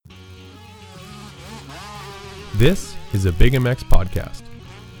This is a Big MX podcast,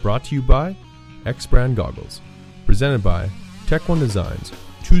 brought to you by X Brand Goggles, presented by Tech One Designs,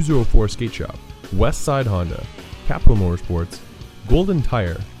 204 Skate Shop, Westside Honda, Capital Motorsports, Golden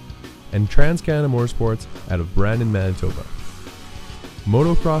Tire, and TransCanada Motorsports out of Brandon, Manitoba.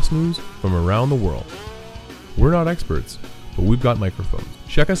 Motocross news from around the world. We're not experts, but we've got microphones.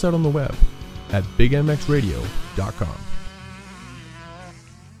 Check us out on the web at bigmxradio.com.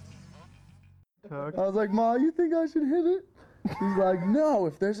 I was like, Ma, you think I should hit it? He's like, no,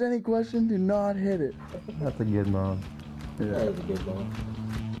 if there's any question, do not hit it. That's a good mom. Yeah. That was a good one.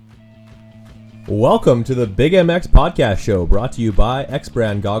 Welcome to the Big MX podcast show, brought to you by X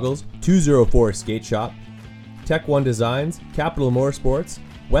Brand Goggles, 204 Skate Shop, Tech One Designs, Capital Motorsports,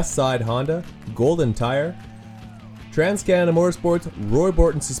 Westside Honda, Golden Tire, TransCanada Motorsports, Roy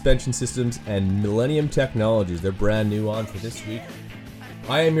Borton Suspension Systems, and Millennium Technologies. They're brand new on for this week.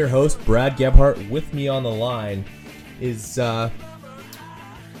 I am your host, Brad Gebhart. With me on the line is freestyle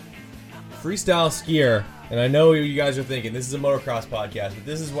skier. And I know you guys are thinking, this is a motocross podcast, but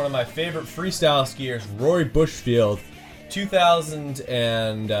this is one of my favorite freestyle skiers, Rory Bushfield,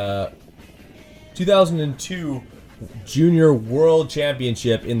 2002 Junior World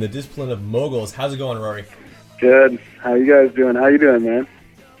Championship in the discipline of moguls. How's it going, Rory? Good. How you guys doing? How you doing, man?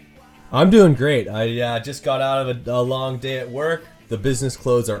 I'm doing great. I just got out of a long day at work. The business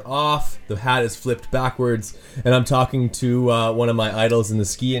clothes are off. The hat is flipped backwards. And I'm talking to one of my idols in the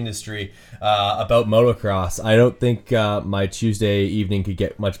ski industry about motocross. I don't think my Tuesday evening could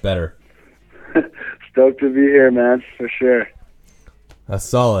get much better. Stoked to be here, man, for sure. That's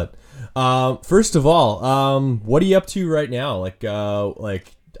solid. First of all, what are you up to right now? Like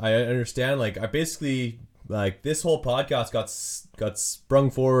I understand, I basically, this whole podcast got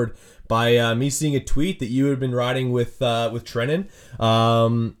sprung forward by me seeing a tweet that you had been riding with Trennan.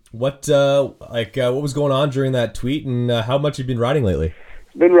 What was going on during that tweet, and how much you've been riding lately?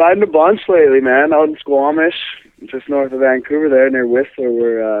 Been riding a bunch lately, man, out in Squamish, just north of Vancouver there, near Whistler.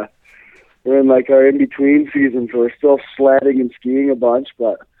 We're in our in-between season, so we're still sledding and skiing a bunch,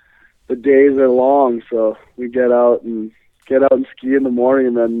 but the days are long, so we get out and ski in the morning,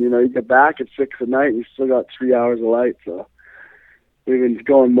 and then, you get back at 6 at night, and you still got 3 hours of light, so we've been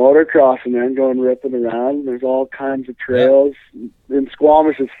going motocrossing, man, going ripping around. There's all kinds of trails. Yeah. And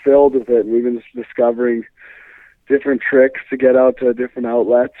Squamish is filled with it, and we've been just discovering different tricks to get out to different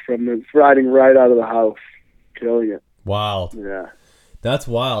outlets from it's riding right out of the house, killing it. Wild. Yeah. That's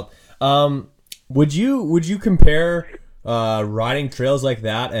wild. Would you compare riding trails like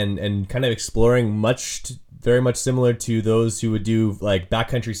that and kind of exploring very much similar to those who would do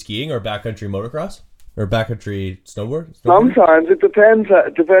backcountry skiing or backcountry motocross or backcountry snowboard? Sometimes it depends.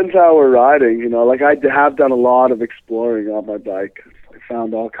 It depends how we're riding. I have done a lot of exploring on my bike. I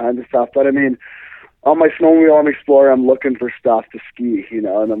found all kinds of stuff, but I mean, on my snowmobile on Explorer, I'm looking for stuff to ski. And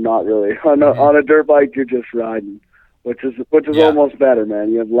I'm not really on a dirt bike. You're just riding, which is almost better,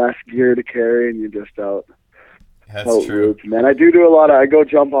 man. You have less gear to carry, and you're just out. That's true. Routes, man. I go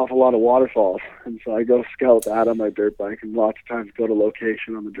jump off a lot of waterfalls, and so I go scout that on my dirt bike, and lots of times go to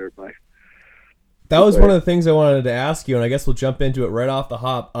location on the dirt bike. That was one of the things I wanted to ask you, and I guess we'll jump into it right off the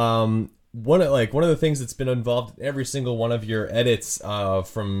hop. One of the things that's been involved in every single one of your edits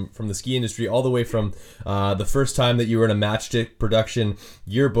from the ski industry, all the way from the first time that you were in a Matchstick production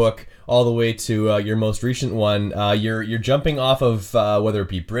yearbook, all the way to your most recent one. You're jumping off of whether it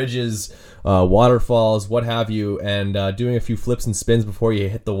be bridges, waterfalls, what have you, and doing a few flips and spins before you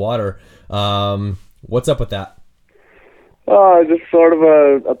hit the water. What's up with that? Oh, just sort of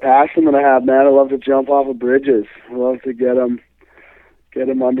a passion that I have, man. I love to jump off of bridges. I love to get them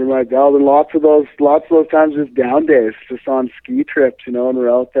under my belt, and lots of those times just down days, just on ski trips, and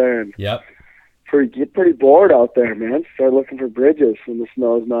we're out there and yep. Get pretty bored out there, man. Start looking for bridges when the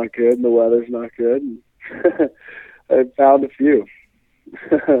snow's not good and the weather's not good. And I found a few.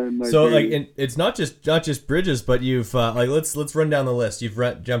 So it's not just bridges, but you've let's run down the list. You've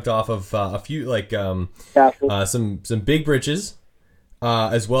jumped off of a few some big bridges,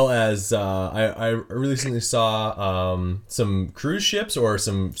 as well as I recently saw some cruise ships or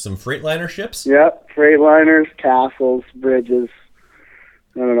some Freightliner ships. Yep, Freightliners, castles, bridges.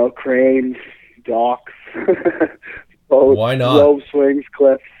 I don't know, cranes, docks, boats, why not? rope swings,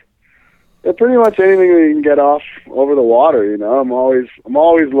 cliffs. Yeah, pretty much anything that you can get off over the water, I'm always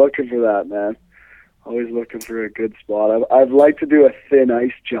looking for that, man. Always looking for a good spot. I'd like to do a thin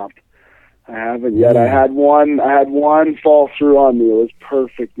ice jump. I haven't yet. I had one fall through on me. It was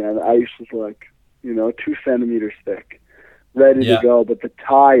perfect, man. The ice was 2 centimeters thick, ready to go. But the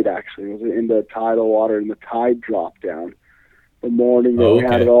tide actually was in the tidal water, and the tide dropped down. the morning that we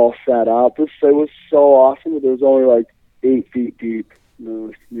had it all set up. It was so awesome. It was only like 8 feet deep.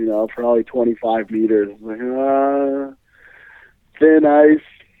 You know, probably 25 meters. Like, thin ice.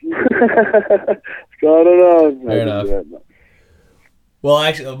 I don't know. Fair enough. Well,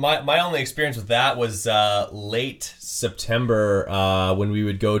 actually, my only experience with that was late September when we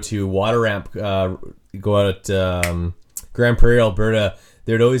would go to water ramp, go out at Grand Prairie, Alberta.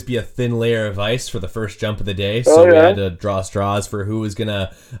 There'd always be a thin layer of ice for the first jump of the day, so we had to draw straws for who was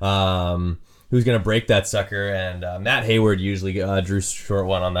gonna break that sucker. And Matt Hayward usually drew short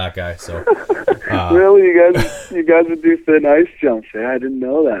one on that guy. So really, you guys would do thin ice jumps? Yeah, I didn't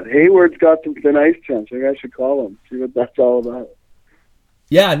know that. Hayward's got some thin ice jumps. Maybe I should call him, see what that's all about.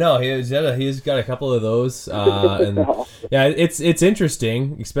 Yeah, no, he's got a couple of those, and yeah, it's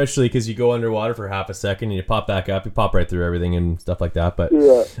interesting, especially because you go underwater for half a second and you pop back up, you pop right through everything and stuff like that. But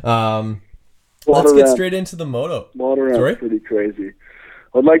let's get straight into the moto. Water ramp's pretty crazy.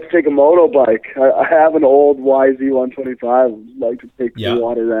 I'd like to take a moto bike. I have an old YZ125. I'd like to take the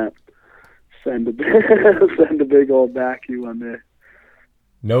water ramp. Send a big old backy one day.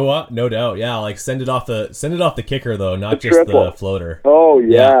 No doubt. Yeah, like send it off the kicker though, not just triple. The floater. Oh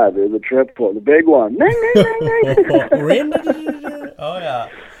yeah, the triple, the big one. Oh yeah.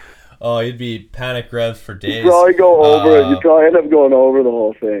 Oh, you'd be panic revs for days. You'd probably go over it. You'd probably end up going over the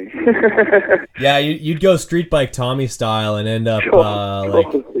whole thing. Yeah, you'd go street bike Tommy style and end up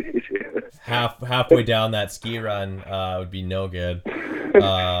halfway down that ski run. Would be no good.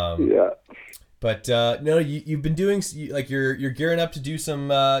 Yeah. But no, you've been doing like you're gearing up to do some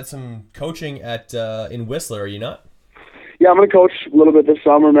coaching in Whistler, are you not? Yeah, I'm gonna coach a little bit this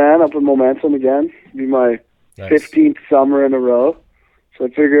summer, man. Up in Momentum again. It'll be my 15th summer in a row. So I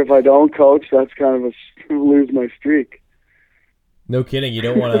figure if I don't coach, that's kind of lose my streak. No kidding. You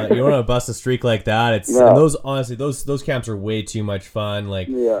don't want to bust a streak like that. It's and those honestly those camps are way too much fun. Like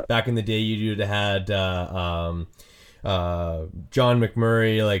back in the day, you'd had John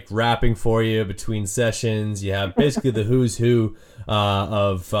McMurray like rapping for you between sessions. You have basically the who's who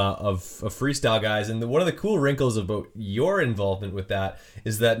of freestyle guys. And one of the cool wrinkles about your involvement with that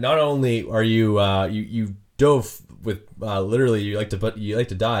is that not only are you dove with literally you like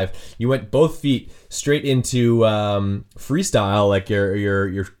to dive. You went both feet straight into freestyle, like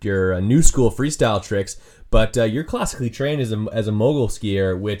your new school freestyle tricks. But you're classically trained as a mogul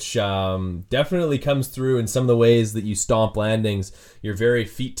skier, which definitely comes through in some of the ways that you stomp landings. You're very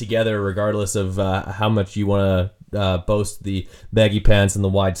feet together, regardless of how much you want to boast the baggy pants and the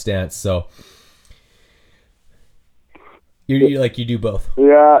wide stance. So you do both.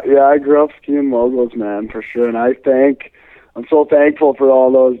 Yeah. I grew up skiing moguls, man, for sure. And I'm so thankful for all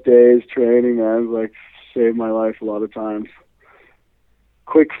those days training, man. It's like saved my life a lot of times.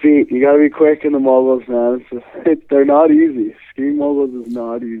 Quick feet. You got to be quick in the moguls, man. They're not easy. Skiing moguls is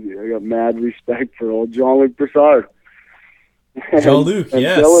not easy. I got mad respect for old Jean-Luc Broussard. Jean-Luc,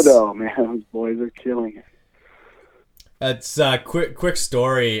 yes. And Bilodeau, man. Those boys are killing it. That's a quick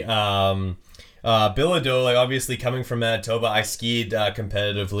story. Bilodeau, like obviously coming from Manitoba, I skied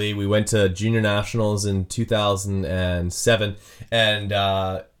competitively. We went to junior nationals in 2007, and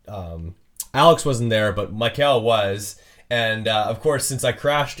Alex wasn't there, but Michael was. And of course, since I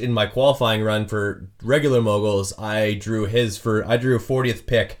crashed in my qualifying run for regular moguls, I drew a 40th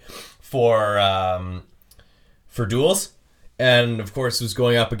pick for duels, and of course was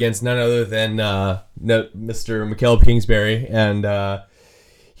going up against none other than Mr. McKelb Kingsbury. And I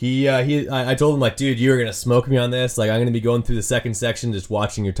told him, like, dude, you were gonna smoke me on this. Like, I'm gonna be going through the second section, just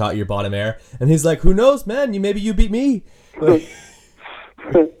watching your bottom air. And he's like, who knows, man? Maybe you beat me. That's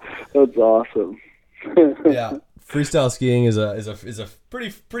awesome. Yeah. Freestyle skiing is a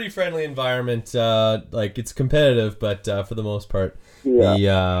pretty friendly environment. Like it's competitive, but for the most part,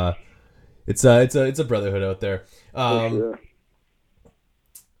 it's a brotherhood out there. Sure.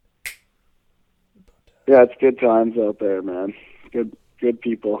 Yeah, it's good times out there, man. Good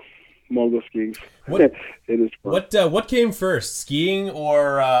people. Mogul skiing. It is fun. What came first, skiing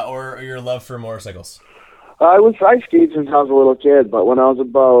or your love for motorcycles? I skied since I was a little kid, but when I was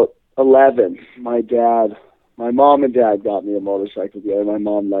about 11, my mom and dad got me a motorcycle together. My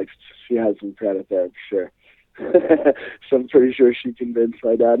mom she has some credit there for sure. So I'm pretty sure she convinced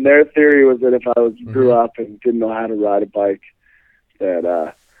my dad. And their theory was that if I grew up and didn't know how to ride a bike,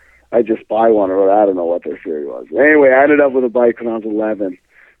 that I'd just buy one, or I don't know what their theory was. Anyway, I ended up with a bike when I was 11,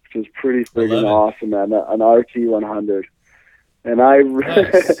 which was pretty friggin' awesome, man. An RT100. And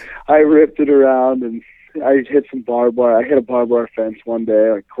Nice. I ripped it around, and I hit some barbed wire. I hit a barbed wire fence one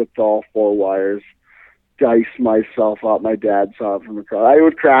day. I clipped all 4 wires. dice myself up. My dad saw it from across. I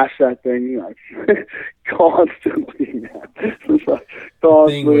would crash that thing like constantly, man. Like,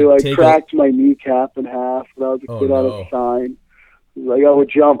 constantly, like cracked my kneecap in half when I was a kid on a sign. Like I would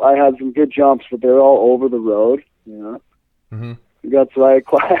jump. I had some good jumps, but they're all over the road. You know. Mm-hmm. That's why I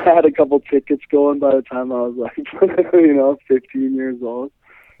had a couple tickets going by the time I was like, 15 years old.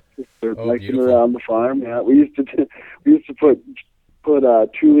 Just biking around the farm. Yeah, we used to put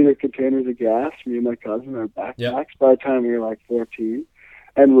 2-liter containers of gas, me and my cousin, our backpacks by the time we were like 14,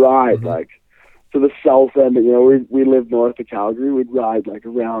 and ride like to the south end. We lived north of Calgary. We'd ride like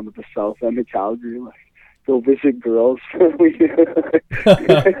around to the south end of Calgary, like go visit girls. Just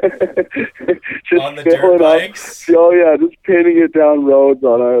on the dirt bikes. Oh yeah, just pinning it down roads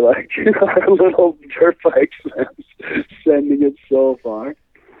on our our little dirt bikes, sending it so far.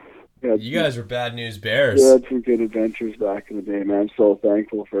 Yeah, you guys were bad news bears. We had some good adventures back in the day, man. I'm so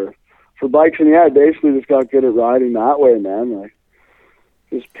thankful for bikes, and I basically just got good at riding that way, man. Like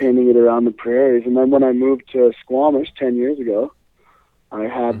just pinning it around the prairies. And then when I moved to Squamish 10 years ago, I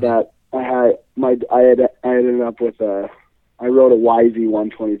had I ended up with I rode a YZ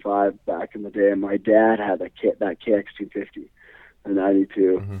 125 back in the day, and my dad had that KX 250 in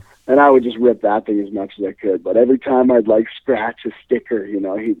 '92, and I would just rip that thing as much as I could. But every time I'd like scratch a sticker, he'd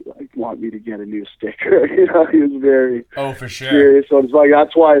like want me to get a new sticker. He was very for sure serious. So it's like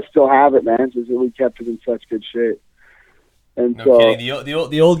that's why I still have it, man. Because we kept it in such good shape. And no kidding.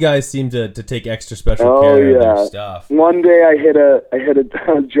 The old guys seem to take extra special care of their stuff. One day I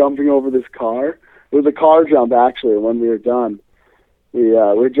was jumping over this car. It was a car jump actually. When we were done, we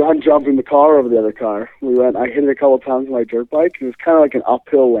were jumping the car over the other car. I hit it a couple times with my dirt bike, and it was kind of like an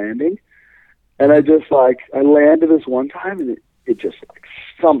uphill landing. And I just I landed this one time, and it just like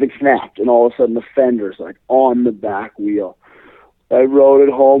something snapped, and all of a sudden the fender's like on the back wheel. I rode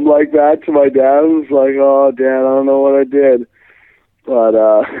it home like that to my dad. I was like, "Oh, Dad, I don't know what I did." But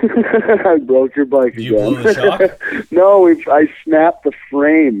I broke your bike again. You blew the shock? No, I snapped the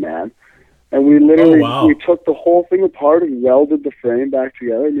frame, man. And we literally we took the whole thing apart and welded the frame back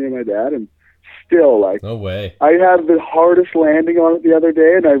together, me and my dad, and still no way. I had the hardest landing on it the other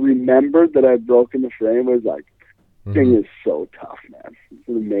day, and I remembered that I'd broken the frame. It was like, thing is so tough, man. It's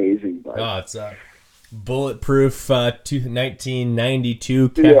an amazing bike. Oh, it's bulletproof 1992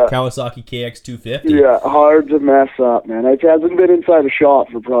 Kawasaki KX 250. Yeah, hard to mess up, man. It hasn't been inside a shop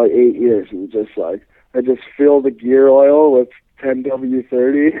for probably 8 years. And just like I just fill the gear oil with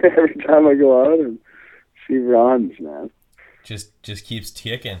 10W30 every time I go out, and she runs, man. Just keeps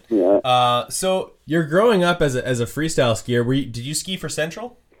ticking. Yeah. So you're growing up as a freestyle skier. Did you ski for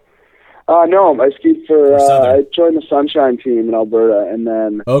Central? No, I skied for I joined the Sunshine team in Alberta, and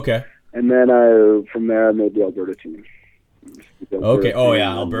then from there I made the Alberta team.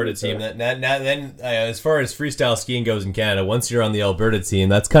 Alberta team. Then as far as freestyle skiing goes in Canada, once you're on the Alberta team,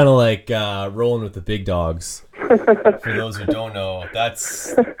 that's kind of like rolling with the big dogs. For those who don't know,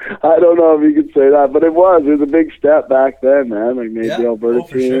 that's... I don't know if you could say that, but it was a big step back then, man. I made the Alberta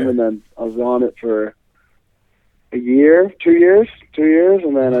team, and then I was on it for a year, 2 years,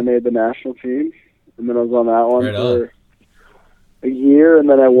 and then I made the national team, and then I was on that one for a year, and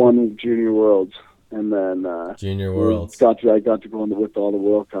then I won Junior Worlds. And then Junior Worlds. I got to go with all the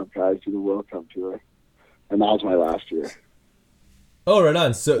World Cup guys to the World Cup tour, and that was my last year. Oh, right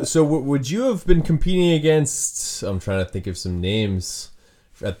on. So would you have been competing against? I'm trying to think of some names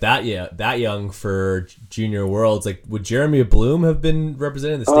at that young for Junior Worlds. Like, would Jeremy Bloom have been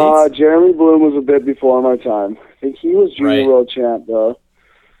representing the States? Jeremy Bloom was a bit before my time. I think he was Junior World champ though.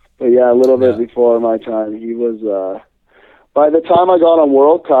 But yeah, a little bit before my time. He was. By the time I got on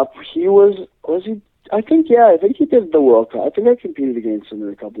World Cup, he was he? I think he did the World Cup. I think I competed against him in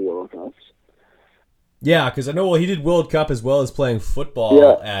a couple World Cups. Yeah, because I know he did World Cup as well as playing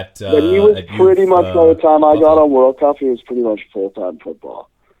football at. But he was pretty much by the time I got on World Cup, he was pretty much full-time football.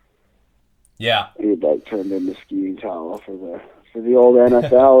 Yeah, he turned into skiing towel for the old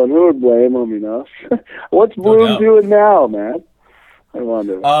NFL, and who would blame him? What's Bloom doing now, man? I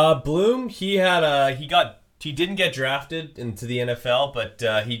wonder. Bloom, he didn't get drafted into the NFL, but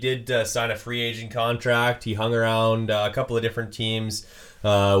he did sign a free agent contract. He hung around a couple of different teams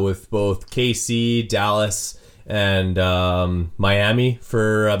with both KC, Dallas, and Miami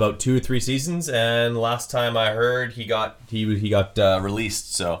for about 2 or 3 seasons. And last time I heard, he got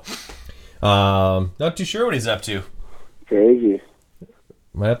released. So not too sure what he's up to. Crazy.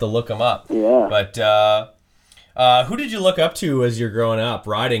 Might have to look him up. Yeah. But who did you look up to as you're growing up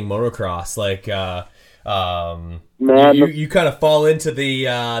riding motocross? Like. You kind of fall into the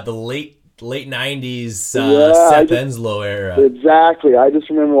late 90s Seth Enslow era. Exactly. I just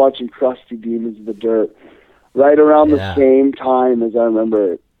remember watching Krusty Demons of the Dirt right around the Yeah. same time as I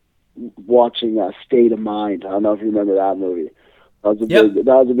remember watching State of Mind. I don't know if you remember that movie. That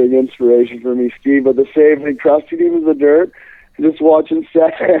was a big inspiration for me skiing. But the saving crusty team is the dirt. Just watching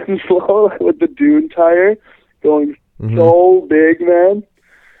Seth Henslow with the Dune tire going so big, man.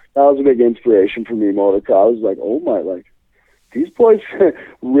 That was a big inspiration for me, motocross. I was like, oh my, like, these boys,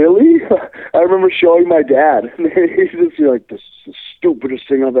 really? I remember showing my dad. He's just like, this is the stupidest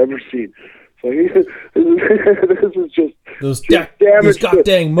thing I've ever seen. So this is just Those damage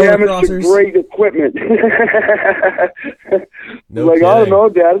goddamn to motocrossers. great equipment. No like, kidding. I don't know,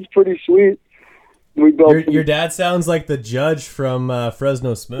 Dad, it's pretty sweet. We built Your dad sounds like the judge from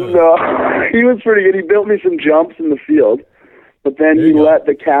Fresno Smooth. No, he was pretty good. He built me some jumps in the field, but then There he you go. let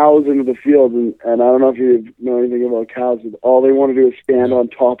the cows into the field, and I don't know if you know anything about cows, but all they want to do is stand on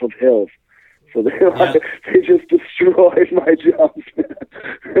top of hills. So they they just destroyed my jumps.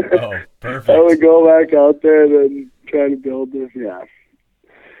 Oh, perfect. I would go back out there and then try to build this. Yeah.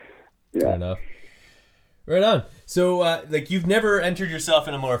 Fair enough. Right on. So, like, you've never entered yourself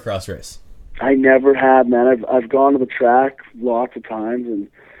in a motocross race? I never have, man. I've gone to the track lots of times and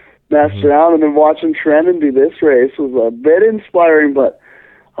messed around, and then watching Trenton do this race was a bit inspiring, but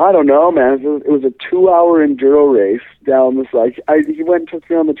I don't know, man. It was a 2-hour enduro race down this, like, he went and took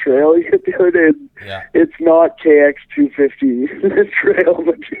me on the trail the other day. Yeah. It's not KX 250 trail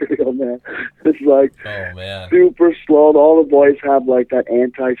material, man. It's like Oh, man. super slow. All the boys have like that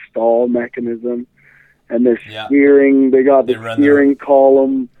anti-stall mechanism, and they're Yeah. steering. They got They the run steering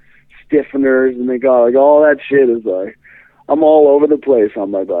column stiffeners, and they got like all that shit. Is like, I'm all over the place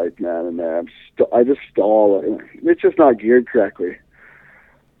on my bike, man. And there, I just stall. It's just not geared correctly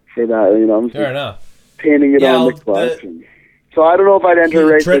for that. You know, I'm Fair just enough. pinning it Yeah, on the the- clutch. So I don't know if I'd enter a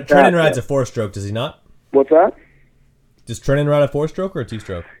race like that. Trenton rides a 4-stroke, does he not? What's that? Does Trenton ride a 4-stroke or a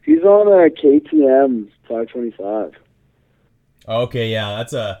 2-stroke? He's on a KTM 525. Okay, yeah,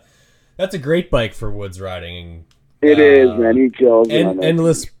 that's a great bike for woods riding. It is, man. He kills it on And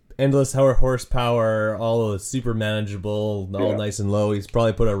that. endless horsepower, all super manageable, all nice and low. He's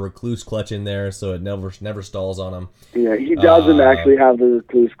probably put a recluse clutch in there, so it never stalls on him. Yeah, he doesn't actually have the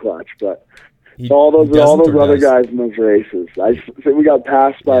recluse clutch, but He all those doesn't or other does? guys in those races. We got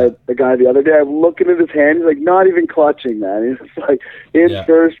passed by a guy the other day. I'm looking at his hand. He's like not even clutching, man. He's just like in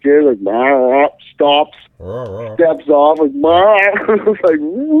first gear, like stops, steps off, like I was like,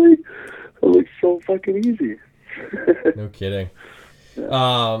 really? It looks so fucking easy. No kidding.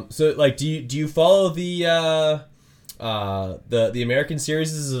 So like, do you follow the American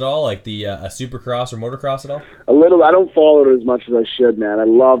series at all, like the Supercross or motocross at all? A little. I don't follow it as much as I should, man. I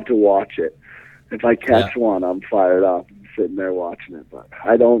love to watch it. If I catch one, I'm fired up, sitting there watching it. But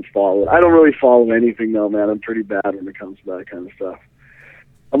I don't follow it. I don't really follow anything, though, man. I'm pretty bad when it comes to that kind of stuff.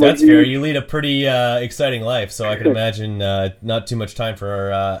 That's fair. You lead a pretty exciting life, so I can imagine not too much time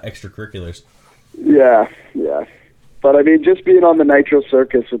for extracurriculars. Yeah. But I mean, just being on the Nitro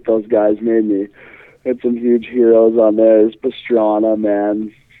Circus with those guys made me. Had some huge heroes on there. There's Pastrana,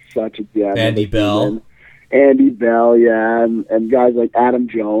 man, such a gem. Andy Bell. Andy Bell, yeah, and guys like Adam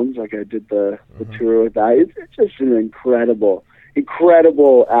Jones. Like I did the tour with that. It's just an incredible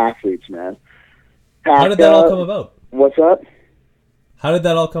athletes, man. How did that all come about? What's that? How did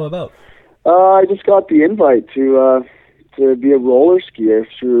that all come about? I just got the invite to be a roller skier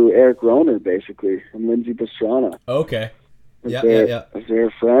through Eric Roner, basically, and Lindsay Pastrana. Okay. Yeah. As their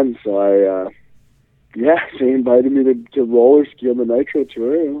friend, so they invited me to roller ski on the Nitro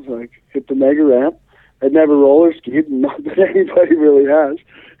Tour. I was like, hit the mega ramp. I'd never roller skied, not that anybody really has.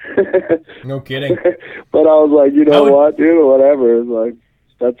 No kidding. But I was like, you know what, dude, whatever. It was like,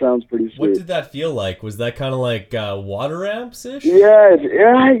 that sounds pretty sweet. What did that feel like? Was that kind of like water ramps-ish? Yeah,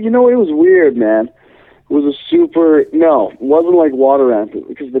 you know, it was weird, man. It was it wasn't like water ramp,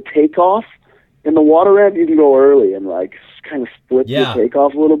 because the takeoff, in the water ramp you can go early and like kind of split the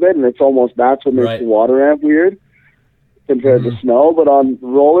takeoff a little bit, and that's what makes the water ramp weird compared to snow. But on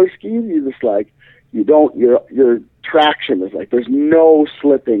roller skis, you just like, your traction is like, there's no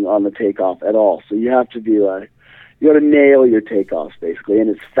slipping on the takeoff at all. So you have to be like, you got to nail your takeoffs basically, and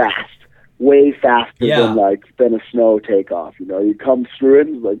it's fast, way faster than a snow takeoff. You know, you come through it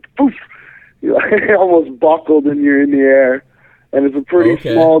and it's like poof, you're almost buckled and you're in the air, and it's a pretty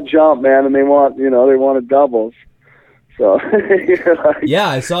small jump, man. And they want a doubles. So yeah,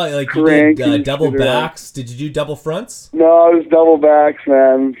 I saw like you did double backs. Did you do double fronts? No, it was double backs,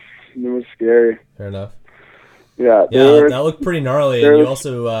 man. It was scary. Fair enough. Yeah, that looked pretty gnarly. And you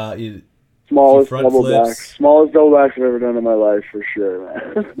also smallest double backs I've ever done in my life, for sure,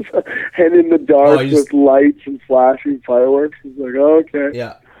 man. And in the dark with lights and flashing fireworks, it's like, okay,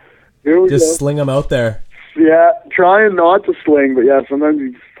 yeah, here we just go. sling them out there. Yeah, trying not to sling, but yeah,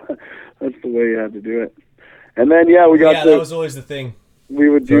 sometimes that's the way you had to do it. And then we got that was always the thing. We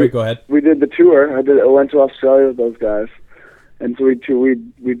would do. Sorry, go ahead. We did the tour. I went to Australia with those guys, and so we'd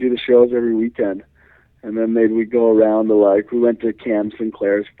do the shows every weekend. And then we'd go around to we went to Cam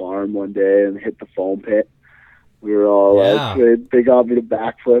Sinclair's farm one day and hit the foam pit. We were all they got me to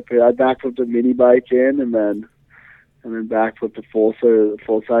backflip. I backflipped a mini bike in, and then backflipped a full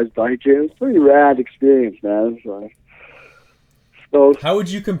size bike in. It was a pretty rad experience, man. So how would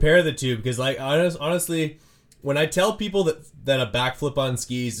you compare the two? Because honestly, when I tell people that a backflip on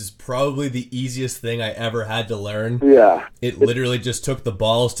skis is probably the easiest thing I ever had to learn, it literally just took the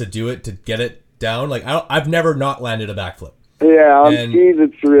balls to do it, to get it down. I've never not landed a backflip. Yeah, on skis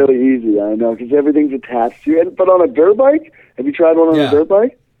it's really easy, I know, because everything's attached to it. But on a dirt bike, have you tried one on a dirt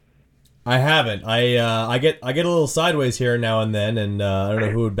bike? I haven't. I get a little sideways here now and then, and I don't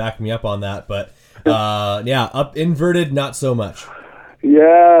know who would back me up on that, but up inverted, not so much.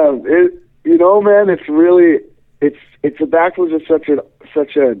 Yeah, man, it's really it's a backflip is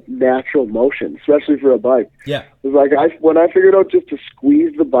such a natural motion, especially for a bike. Yeah, it's when I figured out just to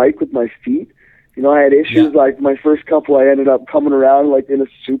squeeze the bike with my feet. I had issues my first couple. I ended up coming around in a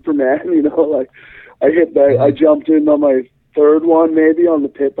Superman. I hit that. I jumped in on my third one maybe on the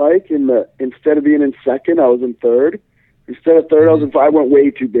pit bike, and instead of being in second, I was in third. Instead of third, I was in. I went way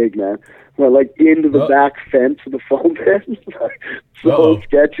too big, man. Went into the back fence of the foam pit. So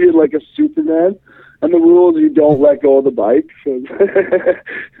sketchy, like a Superman. And the rule is you don't let go of the bike. So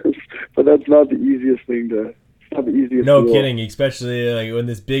but that's not the easiest thing to. No kidding, especially when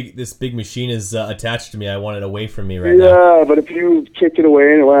this big machine is attached to me. I want it away from me now. Yeah, but if you kick it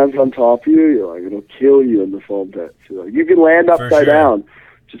away and it lands on top of you, it'll kill you in the foam pit. So, you can land upside down,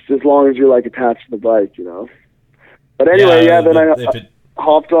 just as long as you're attached to the bike, But anyway, then I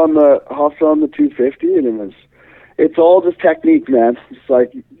hopped on the 250, and it's all just technique, man.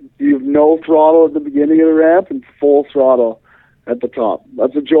 It's you have no throttle at the beginning of the ramp and full throttle at the top.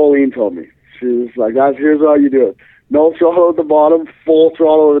 That's what Jolene told me. She was like, guys, here's how you do it. No throttle at the bottom, full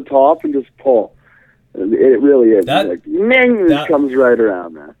throttle at the top, and just pull. And it really is. It comes right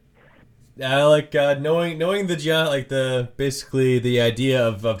around, man. Yeah, knowing the basically the idea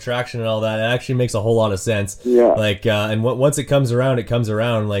of traction and all that. It actually makes a whole lot of sense. Yeah. And once it comes around, it comes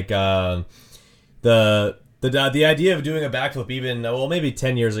around. The idea of doing a backflip, even maybe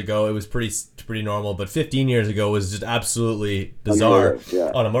 10 years ago, it was pretty normal, but 15 years ago was just absolutely bizarre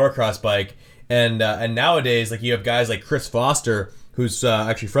on a motocross bike. And nowadays, you have guys like Chris Foster, who's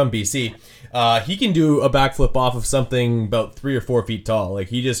actually from BC. He can do a backflip off of something about 3 or 4 feet tall.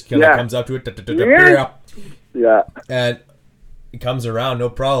 He just kind of comes up to it, and it comes around, no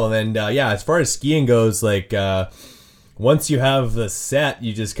problem. And as far as skiing goes, once you have the set,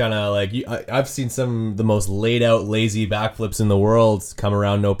 you just kind of I've seen some of the most laid out, lazy backflips in the world come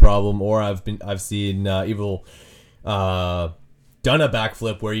around, no problem. Or I've seen Evil done a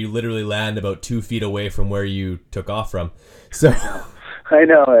backflip where you literally land about 2 feet away from where you took off from. So I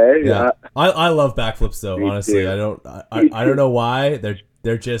know, eh? Yeah. I love backflips though. Me honestly, too. I don't know why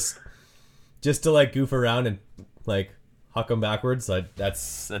they're just to goof around and huck them backwards.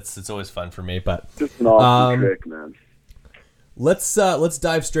 It's always fun for me. But just an awesome trick, man. Let's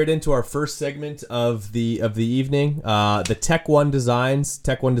dive straight into our first segment of the evening. The Tech One Designs.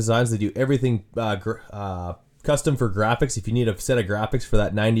 Tech One Designs. They do everything custom for graphics. If you need a set of graphics for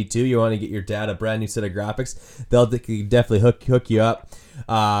that 92, you want to get your dad a brand new set of graphics, they'll definitely hook you up.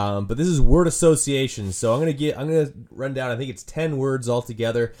 But this is word association, so I'm gonna run down. I think it's 10 words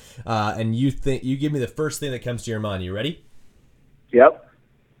altogether, and you give me the first thing that comes to your mind. You ready? Yep.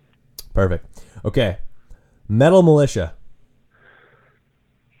 Perfect. Okay. Metal Militia.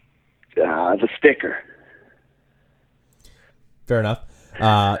 The sticker. Fair enough.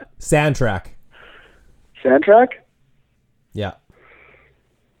 Sand track. Sand track? Yeah.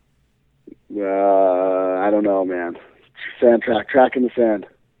 I don't know, man. Sand track. Track in the sand.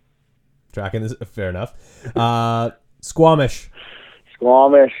 Track in the... Fair enough. Squamish.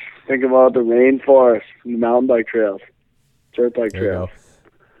 Squamish. Think about the rainforest and the mountain bike trails. Dirt bike trails.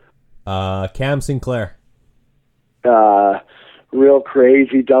 Cam Sinclair. Real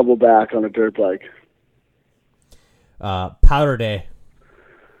crazy double back on a dirt bike. Powder Day.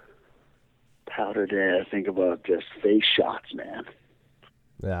 Powder Day, I think about just face shots, man.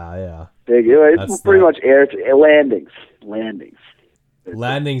 Yeah. Big. It's pretty much landings.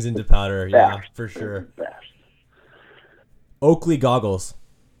 Landings into powder, yeah, for sure. Best. Oakley goggles.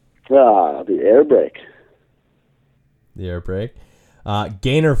 The air brake. The air brake.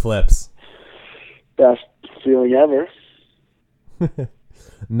 Gainer flips. Best feeling ever.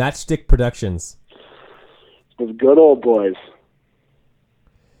 Matchstick Productions. Those good old boys.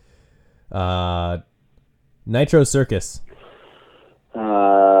 Nitro Circus.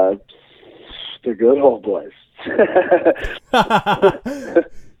 The good old boys. Those guys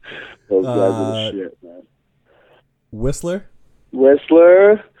are the shit, man. Whistler. I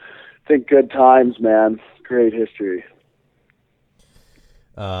think Good Times, man. Great history.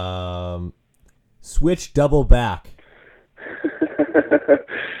 Switch Double Back.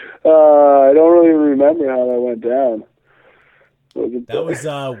 I don't really remember how that went down. That was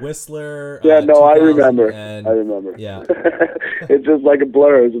Whistler. Yeah, no, I 2000 remember. Yeah. It's just like a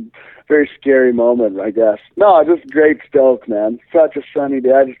blur. It was a very scary moment, I guess. No, just great Stoke, man. Such a sunny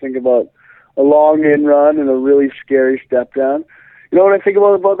day. I just think about a long in run and a really scary step down. You know what I think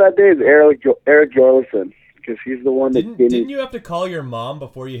about that day is Eric Jorlison, because he's the one that didn't you have to call your mom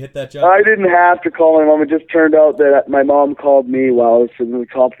before you hit that jump? I didn't have to call my mom. It just turned out that my mom called me while I was sitting at the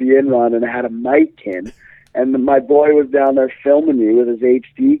top of the in run, and I had a mic in. And my boy was down there filming me with his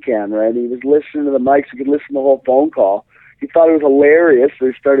HD camera, and he was listening to the mic so he could listen to the whole phone call. He thought it was hilarious, so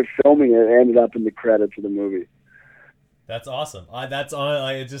he started filming it and ended up in the credits of the movie. That's awesome. That's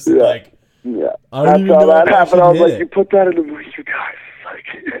just Yeah. like... Yeah. That's how that happened. I was like, you put that in the movie, you guys. Like,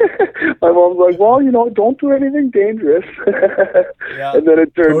 my mom's like, well, don't do anything dangerous. Yeah. And then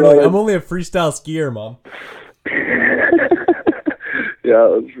it turned out... I'm only a freestyle skier, Mom. Yeah,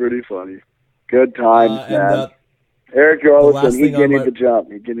 it was pretty funny. Good times, man. Eric Jorlison, he guineaed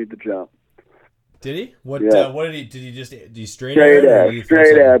the jump. Did he? What? Yeah. What did he? Did he just? Did he straight air?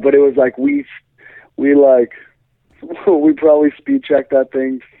 Straight air. But it was like we probably speed checked that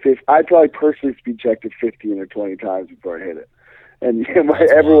thing. I probably personally speed checked it 15 or 20 times before I hit it, and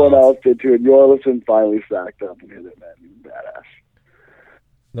everyone else did too. And Jorlison finally sacked up and hit it, man. He was badass.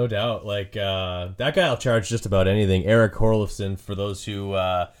 No doubt. Like that guy will charge just about anything. Eric Jorlison, for those who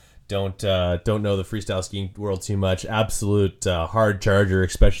don't know the freestyle skiing world too much, absolute hard charger,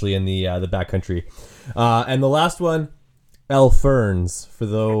 especially in the backcountry. And the last one, El Ferns, for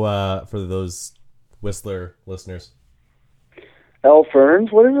those Whistler listeners. El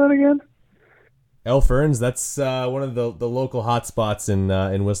Ferns, what is that again? El Ferns, that's one of the local hot spots in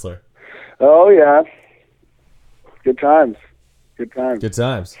Whistler. Oh yeah, good times.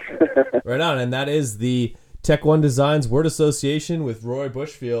 Right on, and that is the Tech One Designs word association with Roy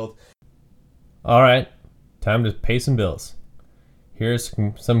Bushfield. All right, time to pay some bills. Here's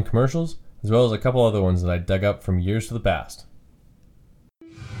some commercials, as well as a couple other ones that I dug up from years to the past.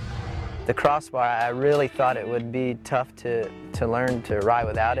 The crossbar, I really thought it would be tough to learn to ride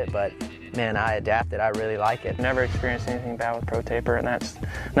without it, but man, I adapted. I really like it. Never experienced anything bad with Pro Taper, and that's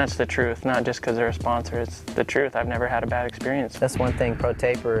the truth. Not just because they're a sponsor, it's the truth. I've never had a bad experience. That's one thing Pro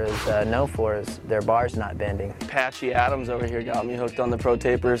Taper is known for, is their bars not bending. Patchy Adams over here got me hooked on the Pro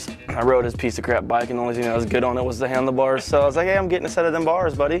Tapers. I rode his piece of crap bike, and the only thing that was good on it was the handlebars. So I was like, hey, I'm getting a set of them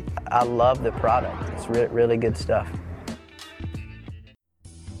bars, buddy. I love the product. It's really good stuff.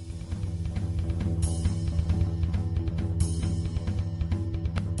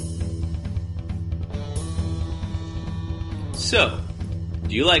 So,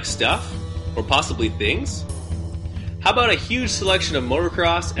 do you like stuff? Or possibly things? How about a huge selection of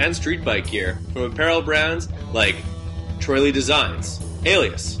motocross and street bike gear from apparel brands like Troy Lee Designs,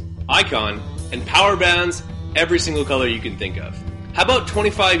 Alias, Icon, and power bands every single color you can think of? How about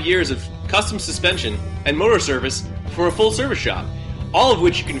 25 years of custom suspension and motor service for a full service shop, all of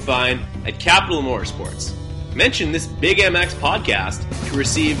which you can find at Capital Motorsports? Mention this Big MX podcast to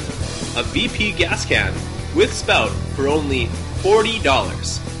receive a VP gas can with spout for only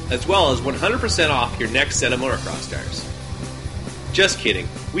 $40, as well as 100% off your next set of motocross tires. Just kidding,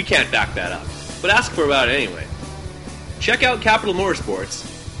 we can't back that up, but ask for about it anyway. Check out Capital Motorsports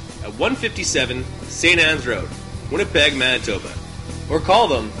at 157 St. Anne's Road, Winnipeg, Manitoba, or call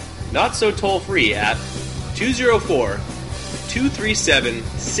them not so toll free at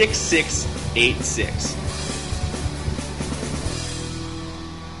 204-237-6686.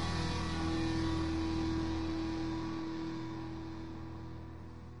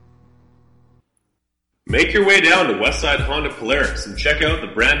 Make your way down to Westside Honda Polaris and check out the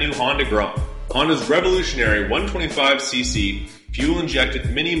brand new Honda Grom, Honda's revolutionary 125cc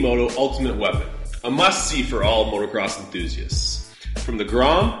fuel-injected mini-moto ultimate weapon, a must-see for all motocross enthusiasts. From the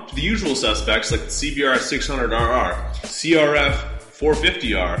Grom to the usual suspects like the CBR 600RR, CRF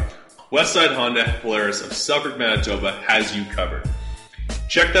 450R, Westside Honda Polaris of Selkirk, Manitoba has you covered.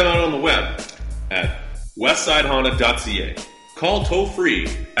 Check them out on the web at westsidehonda.ca. Call toll-free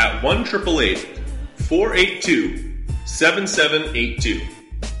at 1-888-482-7782.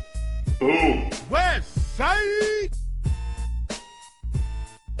 Boom! West Side!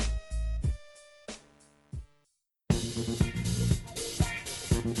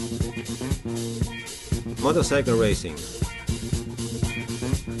 Motorcycle racing.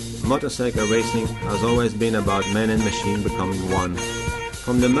 Motorcycle racing has always been about man and machine becoming one.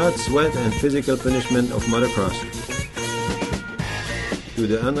 From the mud, sweat and physical punishment of motocross to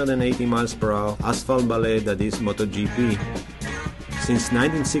the 180 miles per hour asphalt ballet that is MotoGP. Since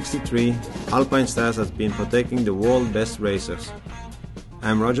 1963, Alpine Stars has been protecting the world's best racers.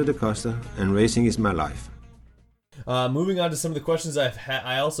 I'm Roger DaCosta, and racing is my life. Moving on to some of the questions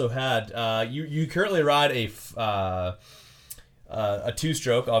I also had. You currently ride a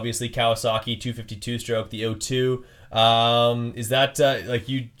two-stroke, obviously Kawasaki 250 two-stroke, the O2. Is that like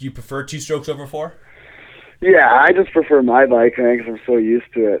you prefer two strokes over four? Yeah, I just prefer my bike, I think, because I'm so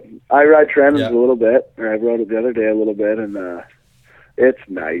used to it. I ride Trennan's a little bit, or I rode it the other day a little bit, and it's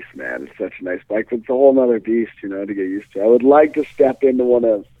nice, man. It's such a nice bike. It's a whole other beast, to get used to. I would like to step into one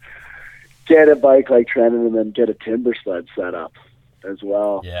of, get a bike like Trennan and then get a timber sled set up as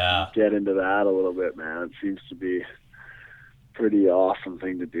well. Yeah. Get into that a little bit, man. It seems to be a pretty awesome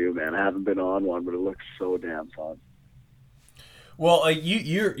thing to do, man. I haven't been on one, but it looks so damn fun. Well,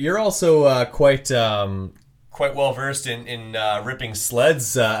 you're also quite well versed in ripping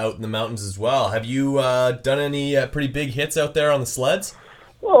sleds out in the mountains as well. Have you done any pretty big hits out there on the sleds?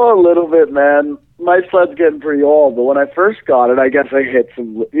 Oh, a little bit, man. My sled's getting pretty old, but when I first got it, I guess I hit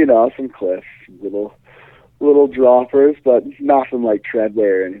some cliffs, little droppers, but nothing like treadway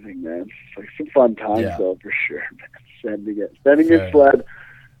or anything, man. It's like some fun times though, for sure, man. Sending your sled,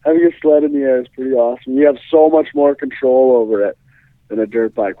 having a sled in the air is pretty awesome. You have so much more control over it than a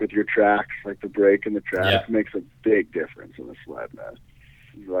dirt bike with your tracks, like the brake and the tracks makes a big difference in a sled, man.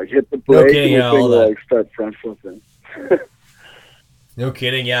 You like hit the brake and the thing will like start front flipping. No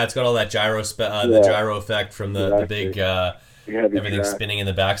kidding, yeah, it's got all that gyro the gyro effect from the big everything spinning in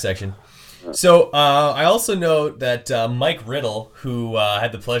the back section. So I also know that Mike Riddle, who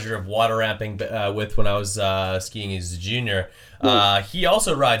had the pleasure of water ramping with when I was skiing as a junior, he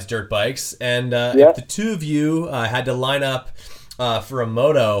also rides dirt bikes, and if the two of you had to line up for a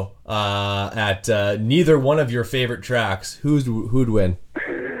moto at neither one of your favorite tracks, who'd win?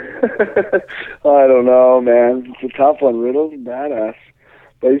 I don't know, man. It's a tough one. Riddle's a badass,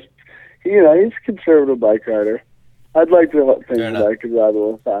 but he's a conservative bike rider. I'd like to think that I could ride a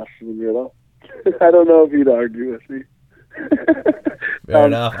little faster than Riddle. I don't know if he'd argue with me. Fair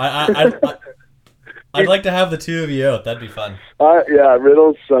enough. I'd like to have the two of you out. That'd be fun. Yeah,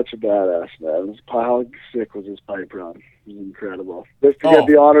 Riddle's such a badass, man. How sick was his pipe run? It was incredible. Just to get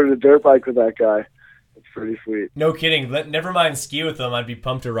the honor to dirt bike with that guy. It's pretty sweet. No kidding. Never mind ski with him. I'd be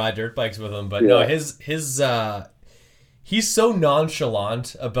pumped to ride dirt bikes with him. But no, he's so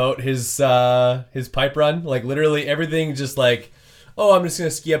nonchalant about his pipe run. Like literally everything, just like, I'm just gonna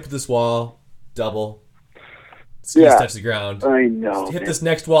ski up to this wall, double, skis touch the ground. I know. Hit this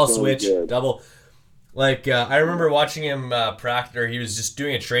next wall, switch, double. Like I remember watching him practice, or he was just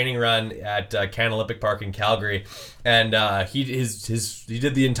doing a training run at Canada Olympic Park in Calgary, and he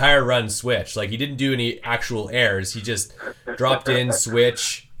did the entire run switch. Like he didn't do any actual airs. He just dropped in,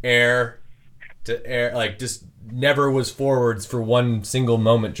 switch, air to air, like just never was forwards for one single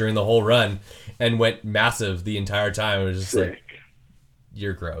moment during the whole run, and went massive the entire time. It was just like,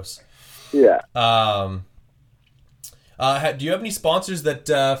 you're gross. Yeah. Do you have any sponsors that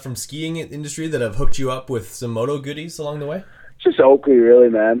from skiing industry that have hooked you up with some moto goodies along the way? Just Oakley, really,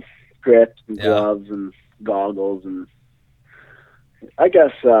 man. Grips and gloves and goggles, and I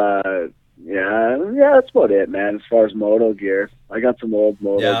guess that's about it, man. As far as moto gear, I got some old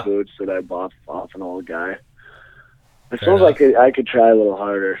moto boots that I bought off an old guy. I suppose I could try a little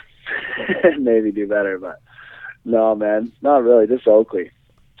harder and maybe do better, but no, man, not really. Just Oakley.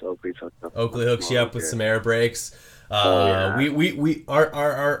 Oakley hooks you up with some air brakes. We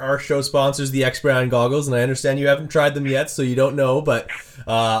our show sponsors the X Brand goggles, and I understand you haven't tried them yet, so you don't know. But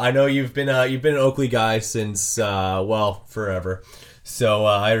I know you've been an Oakley guy since forever. So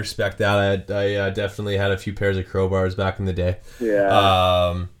I respect that. I definitely had a few pairs of crowbars back in the day.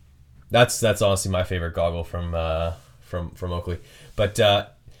 Yeah. That's honestly my favorite goggle from Oakley. But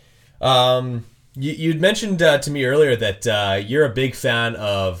you'd mentioned to me earlier that you're a big fan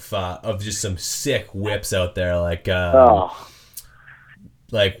of just some sick whips out there, like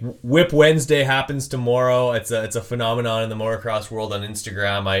Whip Wednesday happens tomorrow. It's a phenomenon in the motocross world on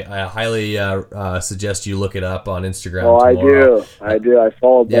Instagram. I highly suggest you look it up on Instagram. Tomorrow. I do. I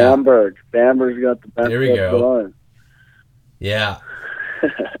follow Bamberg. Bamberg's got the best. There we go. Yeah.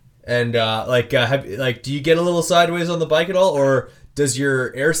 And do you get a little sideways on the bike at all, or does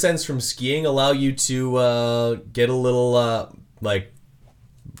your air sense from skiing allow you to get a little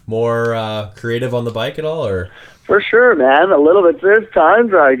more creative on the bike at all, or? For sure, man. A little bit. There's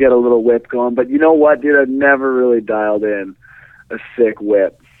times where I get a little whip going, but you know what, dude? I've never really dialed in a sick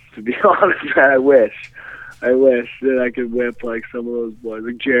whip. To be honest, man, I wish that I could whip like some of those boys,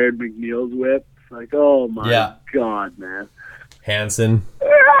 like Jared McNeil's whip. It's like, oh my God, man. Hansen.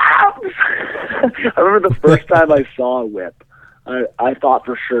 I remember the first time I saw a whip, I thought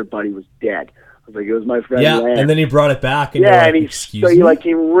for sure Buddy was dead. I was like, it was my friend Lance. And then he brought it back. And and he like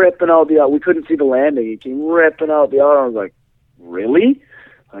came ripping out the. We couldn't see the landing. He came ripping out the auto. I was like, really?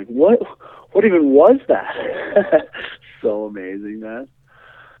 Like what? What even was that? So amazing, man.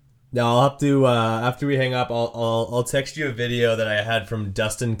 Now I'll have to after we hang up, I'll text you a video that I had from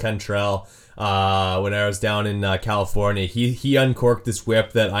Dustin Cantrell when I was down in California. He uncorked this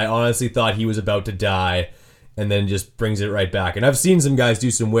whip that I honestly thought he was about to die, and then just brings it right back. And I've seen some guys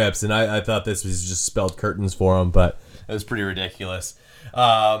do some whips, and I thought this was just spelled curtains for him, but it was pretty ridiculous.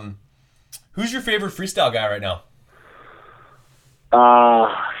 Who's your favorite freestyle guy right now?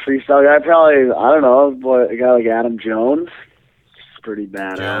 Freestyle guy, probably, I don't know, a guy like Adam Jones. Pretty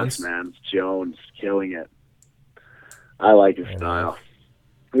badass, man. Jones killing it. I like his style.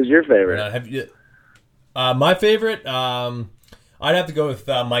 Who's your favorite? My favorite, I'd have to go with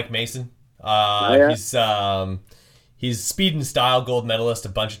Mike Mason. He's speed and style gold medalist a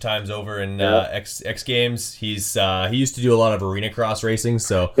bunch of times over in X Games. He used to do a lot of arena cross racing,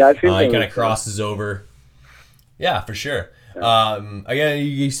 so he kind of crosses over. Yeah, for sure. Again,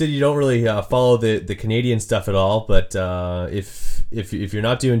 you said you don't really follow the Canadian stuff at all, but if you're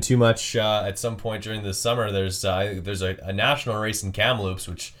not doing too much at some point during the summer, there's a national race in Kamloops,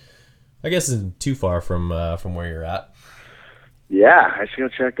 which I guess isn't too far from where you're at. Yeah, I should go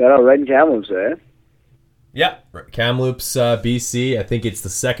check that out. Right in Kamloops, eh? Yeah, Kamloops, BC. I think it's the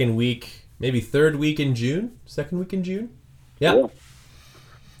second week, maybe third week in June. Second week in June. Yeah, cool.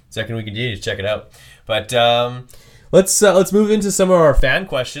 Second week in June. Just check it out. But let's move into some of our fan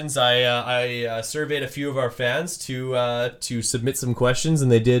questions. I surveyed a few of our fans to submit some questions,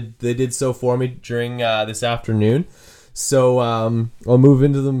 and they did so for me during this afternoon. So I'll move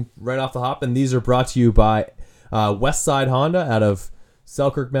into them right off the hop, and these are brought to you by Westside Honda out of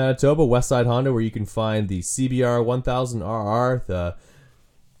Selkirk, Manitoba. Westside Honda, where you can find the CBR 1000RR, the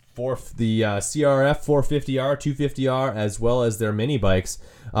CRF 450R, 250R, as well as their mini bikes.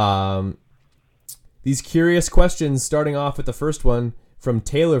 These curious questions, starting off with the first one from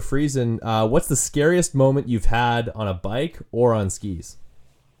Taylor Friesen. What's the scariest moment you've had on a bike or on skis?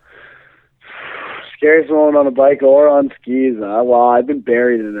 Scariest moment on a bike or on skis? Well, I've been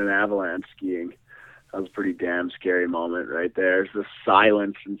buried in an avalanche skiing. That was a pretty damn scary moment right there. It's the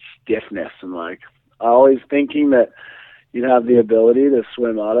silence and stiffness, and like always thinking that you'd have the ability to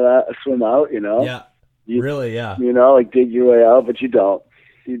swim out, you know? Yeah, really, yeah. You know, like dig your way out, but you don't.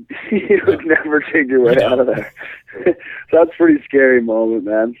 You would never dig your way out of there. That's a pretty scary moment,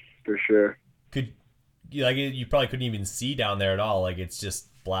 man, for sure. You probably couldn't even see down there at all. Like it's just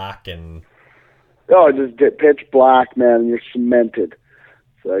black and. Oh, just pitch black, man, and you're cemented.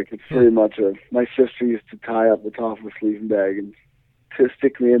 Like it's pretty much my sister used to tie up the top of a sleeping bag and to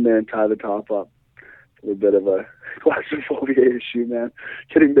stick me in there and tie the top up. It's a bit of a claustrophobia issue, man.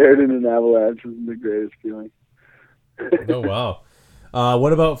 Getting buried in an avalanche isn't the greatest feeling. Oh wow!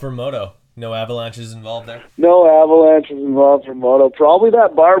 What about for moto? No avalanches involved there? No avalanches involved for moto. Probably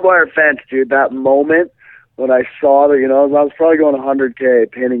that barbed wire fence, dude. That moment when I saw that, you know, I was probably going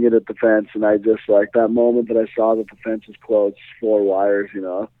 100K, pinning it at the fence, and I just, like, that moment that I saw that the fence was closed, 4 wires, you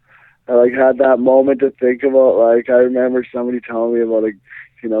know. I, like, had that moment to think about, like, I remember somebody telling me about, like,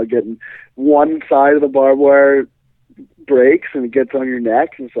 you know, getting one side of the barbed wire breaks and it gets on your neck,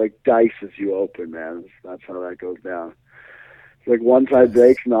 and it's like dice as you open, man. That's how that goes down. It's like one side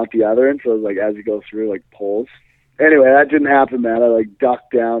breaks, not the other, and so it's like as you go through, like, pulls. Anyway, that didn't happen, man. I, like,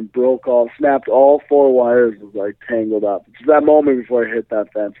 ducked down, snapped all 4 wires, was, like, tangled up. It's that moment before I hit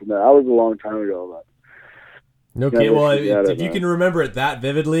that fence, and that was a long time ago. But okay, well, if you can remember it that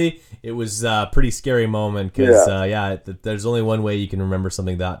vividly, it was a pretty scary moment, because, there's only one way you can remember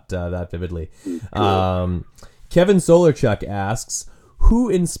something that vividly. Cool. Kevin Solarchuk asks, who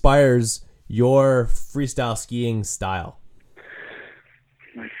inspires your freestyle skiing style?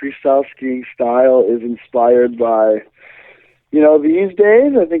 My freestyle skiing style is inspired by, you know, these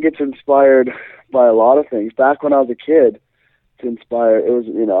days, I think it's inspired by a lot of things. Back when I was a kid, it was,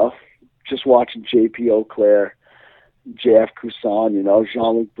 you know, just watching J.P. Auclair, J.F. Cousin, you know,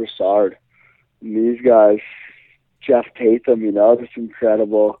 Jean-Luc Broussard, and these guys, Jeff Tatham, you know, just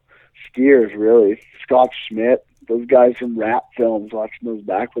incredible skiers, really. Scott Schmidt, those guys from rap films, watching those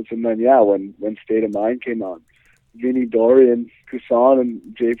backwards. And then, when State of Mind came on, Vinny Dorian, Cousin, and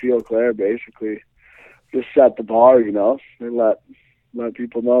JP Auclair basically just set the bar, you know. They let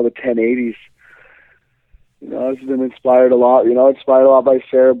people know the 1080s. You know, it's been inspired a lot. You know, inspired a lot by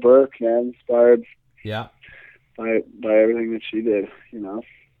Sarah Burke, man. Inspired, by everything that she did. You know,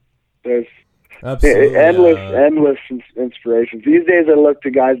 there's endless inspirations. These days, I look to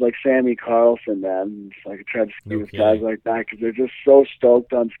guys like Sammy Carlson, man. It's like I try to ski with guys like that because they're just so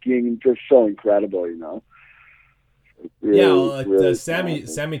stoked on skiing and just so incredible. You know. Really,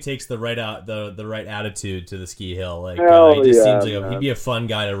 Sammy takes the right attitude to the ski hill. Like he just seems like he'd be a fun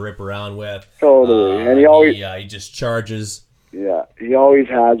guy to rip around with. Totally, and he always he just charges. Yeah, he always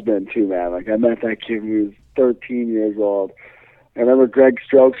has been too, man. Like I met that kid when he was 13 years old. I remember Greg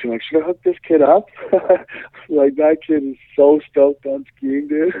Strokes and like, should I hook this kid up? Like that kid is so stoked on skiing,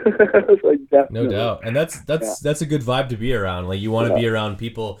 dude. Like definitely. No doubt, and that's a good vibe to be around. Like you want to be around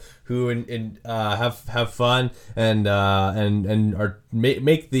people who have fun and are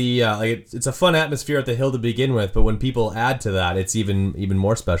make the like it's a fun atmosphere at the hill to begin with. But when people add to that, it's even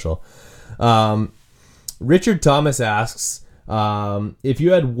more special. Richard Thomas asks, if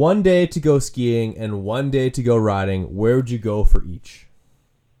you had one day to go skiing and one day to go riding, where would you go for each?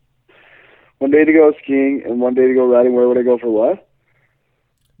 One day to go skiing and one day to go riding. Where would I go for what?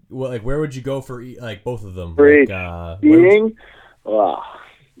 Well, like where would you go for like both of them? For like, each. Skiing?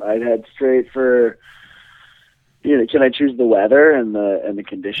 I'd head straight for. You know, can I choose the weather and the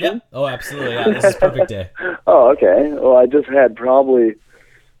condition? Yeah. Oh, absolutely. Yeah, this is perfect day. Oh, okay. Well, I just head probably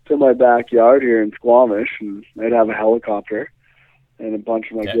to my backyard here in Squamish, and I'd have a helicopter and a bunch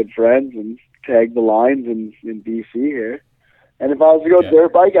of my good friends and tag the lines in BC here. And if I was to go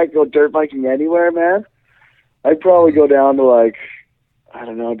dirt bike, I could go dirt biking anywhere, man. I'd probably go down to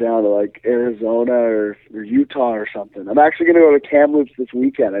Arizona or Utah or something. I'm actually going to go to Kamloops this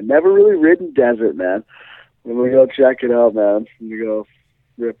weekend. I've never really ridden desert, man. I'm going to go check it out, man. I'm going to go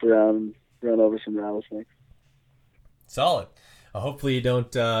rip around and run over some rattlesnakes. Solid. Hopefully you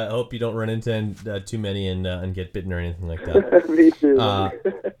don't. I hope you don't run into too many and get bitten or anything like that. Me too.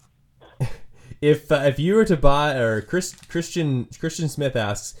 If you were to buy, or Christian Smith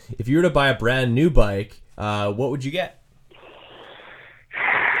asks, if you were to buy a brand new bike, what would you get?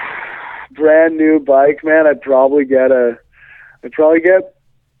 Brand new bike, man. I'd probably get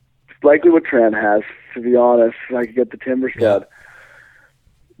likely what Trent has. To be honest, I could get the Timber Stud,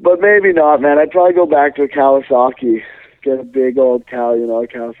 but maybe not, man. I'd probably go back to a Kawasaki. Get a big old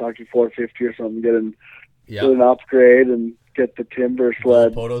Kawasaki 450 or something. Get an upgrade and get the Timber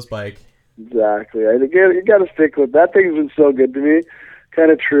sled. Poto's bike. Exactly. I think you got to stick with that. Thing's been so good to me.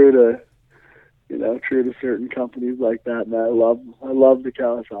 Kind of true to certain companies like that. Man, I love the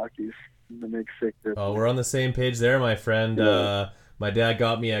Kawasaki's. They make sick. Oh, we're on the same page there, my friend. Yeah. My dad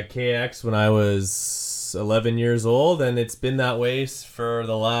got me a KX when I was 11 years old, and it's been that way for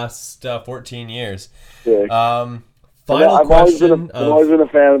the last 14 years. Yeah. Final question. I've always been a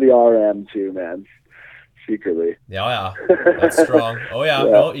fan of the RM too, man. Secretly. Yeah, that's strong. Oh yeah,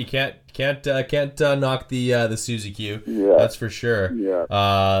 no, you can't knock the Suzy Q. Yeah. That's for sure. Yeah.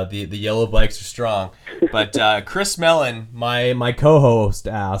 The yellow bikes are strong. But Chris Mellon, my co-host,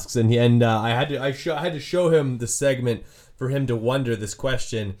 asks, and I had to show him the segment for him to wonder this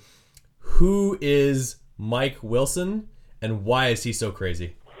question: who is Mike Wilson, and why is he so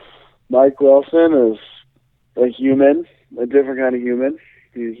crazy? Mike Wilson is a human, a different kind of human.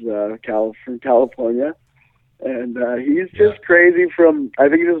 He's from California, and he's just crazy I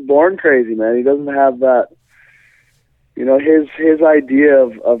think he's just born crazy, man. He doesn't have that, his idea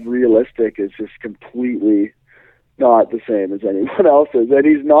of realistic is just completely not the same as anyone else's. And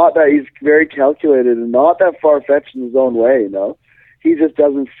he's very calculated and not that far-fetched in his own way, He just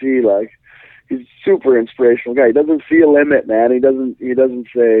doesn't see, he's a super inspirational guy. He doesn't see a limit, man. He doesn't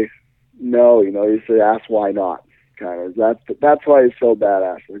say no, he says ask why not, kind of. That's why he's so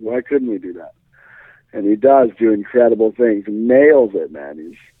badass. Like, why couldn't we do that? And he does do incredible things and nails it, man.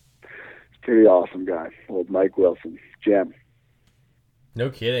 He's a pretty awesome guy. Old Mike Wilson, gem. No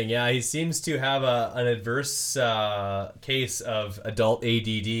kidding. Yeah, he seems to have an adverse case of adult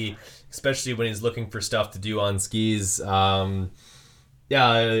ADD, especially when he's looking for stuff to do on skis. Yeah,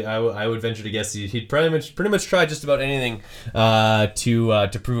 I would venture to guess he'd pretty much try just about anything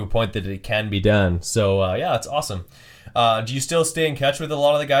to prove a point that it can be done. So yeah, that's awesome. Do you still stay in touch with a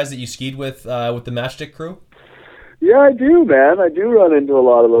lot of the guys that you skied with the Matchstick crew? Yeah, I do, man. I do run into a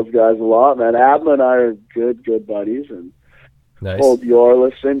lot of those guys a lot, man. Abma and I are good buddies, and nice. Old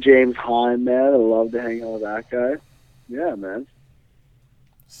Yorlison, James Hine, man. I love to hang out with that guy. Yeah, man.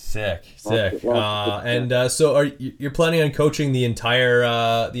 Sick. So you're planning on coaching the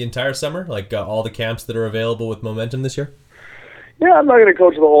entire summer, like all the camps that are available with Momentum this year? Yeah, I'm not going to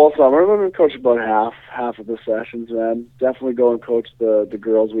coach the whole summer. I'm going to coach about half of the sessions, man. Definitely go and coach the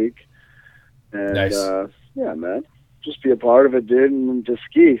girls' week. And, nice. Yeah, man. Just be a part of it, dude, and just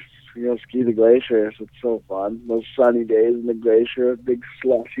ski. Ski the glacier. It's so fun. Those sunny days in the glacier, big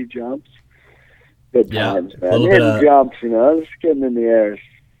slushy jumps. Good times, man. Hitting jumps, just getting in the air.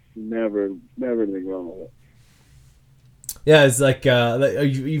 Never anything wrong with it. Yeah, it's like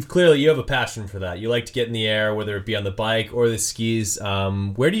you have a passion for that. You like to get in the air, whether it be on the bike or the skis.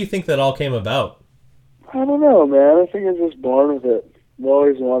 Where do you think that all came about? I don't know, man. I think I was just born with it. I've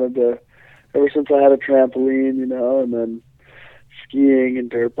always wanted to, ever since I had a trampoline, and then skiing and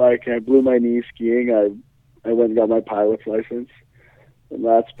dirt biking. I blew my knee skiing. I went and got my pilot's license. And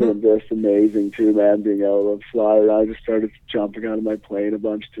that's been just amazing too, man, being able to fly around. I just started jumping out of my plane a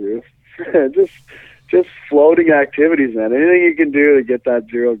bunch too. Just floating activities, man. Anything you can do to get that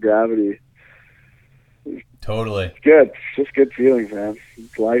zero gravity. Totally. It's good. It's just good feelings, man.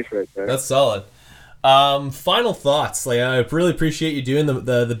 It's life right there. That's solid. Final thoughts. I really appreciate you doing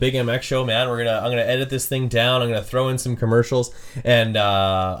the Big MX show, man. I'm gonna edit this thing down. I'm gonna throw in some commercials, and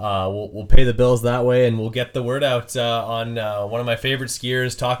we'll pay the bills that way, and we'll get the word out on one of my favorite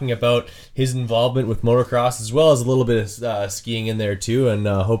skiers talking about his involvement with motocross, as well as a little bit of skiing in there too. And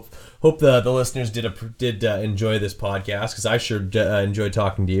hope the listeners did enjoy this podcast, because I sure enjoyed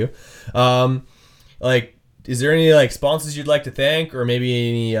talking to you. Is there any sponsors you'd like to thank, or maybe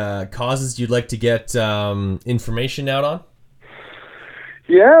any causes you'd like to get information out on?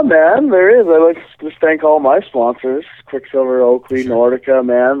 Yeah, man, there is. I'd like to just thank all my sponsors: Quicksilver, Oakley, sure. Nordica,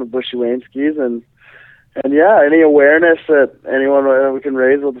 man, the Bushy Wayne skis, and yeah, any awareness that anyone we can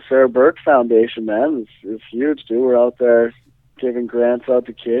raise with the Sarah Burke Foundation, man, is huge too. We're out there giving grants out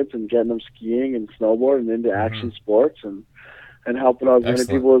to kids and getting them skiing and snowboarding into action sports, and helping out as many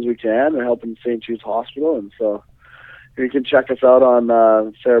people as we can, and helping St. Jude's Hospital. And so you can check us out on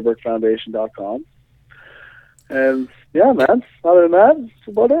SarahBurkeFoundation.com. And yeah, man, other than that, that's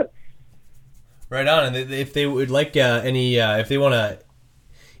about it. Right on. And if they would like if they want to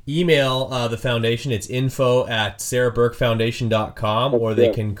email the foundation, it's info@SarahBurkeFoundation.com, or they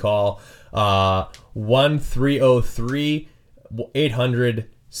can call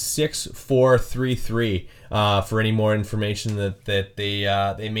 1-303-800-6433 for any more information that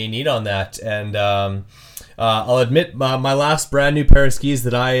they may need on that. And I'll admit my last brand new pair of skis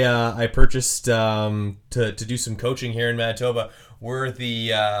that I purchased to do some coaching here in Manitoba were the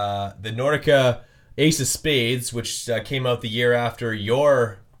Nordica Ace of Spades, which came out the year after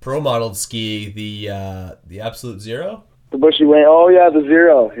your pro modeled ski, the Absolute Zero. The Bushy Wayne. Oh yeah, the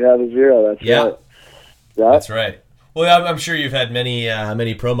Zero. Yeah, the Zero. That's right. Yeah, that's right. Well, I'm sure you've had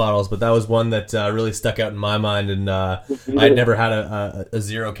many pro models, but that was one that really stuck out in my mind, and I'd never had a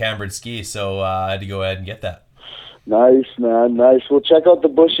zero cambered ski, so I had to go ahead and get that. Nice, man, nice. Well, check out the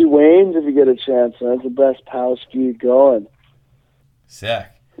Bushy Waynes if you get a chance, man. It's the best POW ski going. Sick.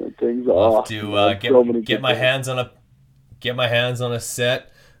 That thing's awesome. I'll have to get my hands on a set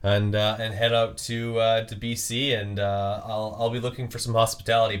and head out to BC, and I'll be looking for some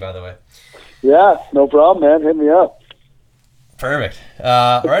hospitality, by the way. Yeah, no problem, man. Hit me up. Perfect.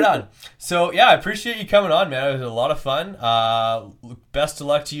 Right on. So, yeah, I appreciate you coming on, man. It was a lot of fun. Best of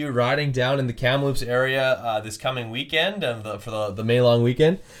luck to you riding down in the Kamloops area this coming weekend and for the May long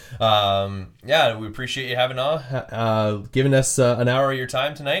weekend. Yeah, we appreciate you having on, giving us an hour of your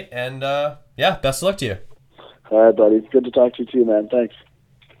time tonight. And, yeah, best of luck to you. All right, buddy. It's good to talk to you too, man. Thanks.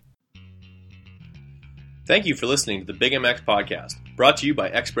 Thank you for listening to the Big MX podcast, brought to you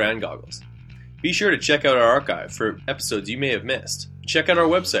by X Brand Goggles. Be sure to check out our archive for episodes you may have missed. Check out our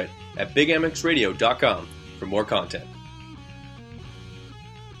website at bigmxradio.com for more content.